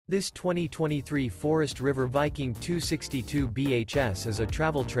This 2023 Forest River Viking 262 BHS is a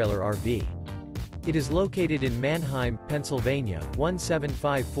travel trailer RV. It is located in Manheim, Pennsylvania,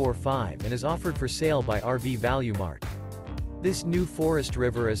 17545 and is offered for sale by RV Value Mart. This new Forest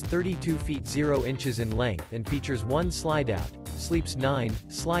River is 32 feet 0 inches in length and features one slide-out, sleeps 9,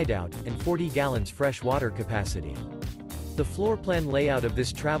 slide-out, and 40 gallons fresh water capacity. The floor plan layout of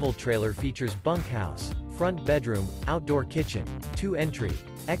this travel trailer features bunkhouse, front bedroom, outdoor kitchen, 2 entry,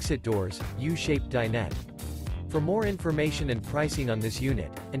 exit doors, U-shaped dinette. For more information and pricing on this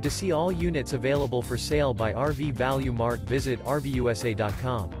unit, and to see all units available for sale by RV Value Mart, visit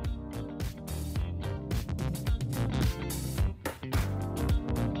RVUSA.com.